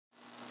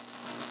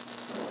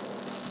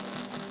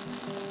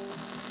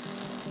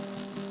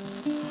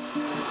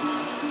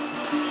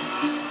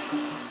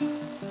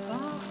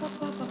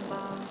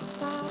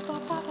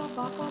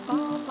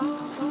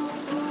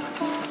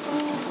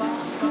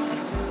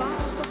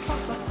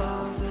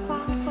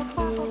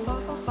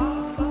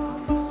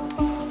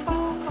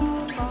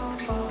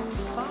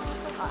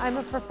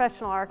a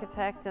professional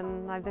architect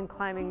and I've been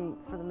climbing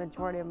for the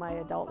majority of my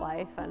adult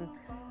life, and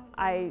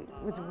I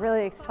was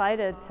really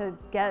excited to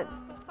get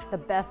the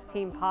best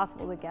team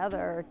possible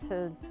together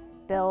to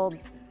build,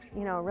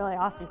 a really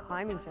awesome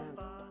climbing gym.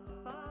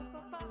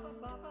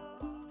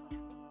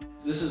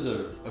 This is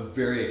a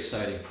very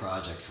exciting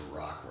project for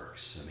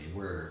Rockworks. I mean,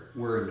 we're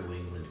a New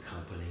England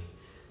company,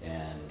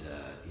 and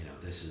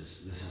this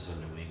is a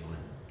New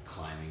England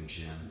climbing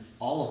gym.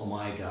 All of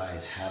my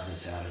guys have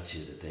this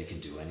attitude that they can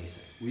do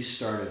anything. We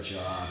start a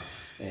job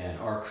and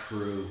our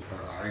crew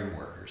are iron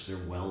workers. They're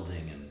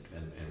welding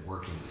and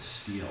working with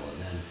steel,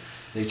 and then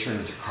they turn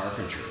into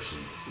carpenters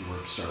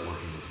and start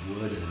working with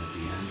wood, and then at the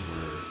end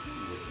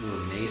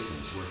we're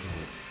masons working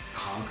with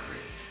concrete.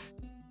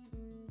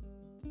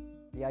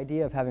 The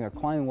idea of having a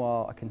climbing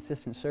wall, a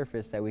consistent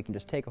surface that we can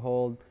just take a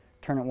hold,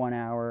 turn it 1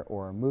 hour,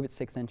 or move it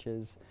 6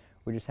 inches,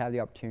 we just have the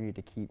opportunity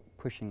to keep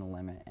pushing the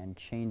limit and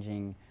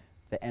changing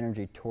the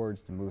energy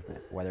towards the movement,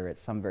 whether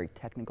it's some very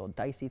technical,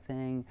 dicey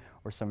thing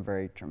or some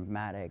very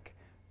dramatic,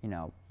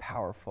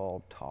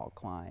 powerful, tall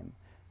climb.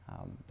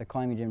 The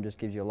climbing gym just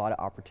gives you a lot of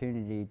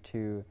opportunity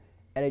to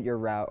edit your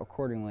route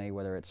accordingly,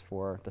 whether it's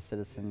for the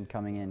citizen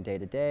coming in day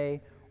to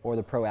day or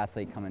the pro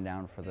athlete coming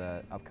down for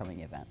the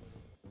upcoming events.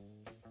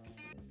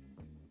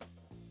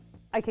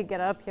 I could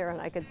get up here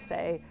and I could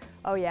say,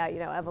 oh yeah,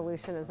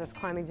 Evolution is this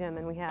climbing gym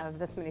and we have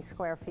this many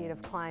square feet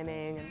of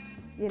climbing and,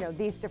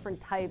 these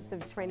different types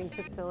of training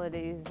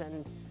facilities,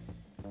 and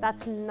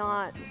that's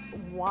not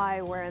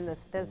why we're in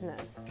this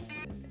business.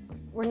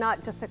 We're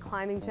not just a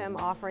climbing gym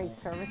offering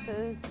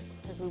services,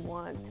 because we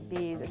want to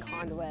be the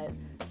conduit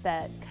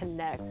that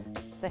connects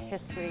the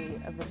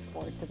history of the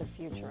sport to the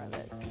future of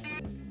it.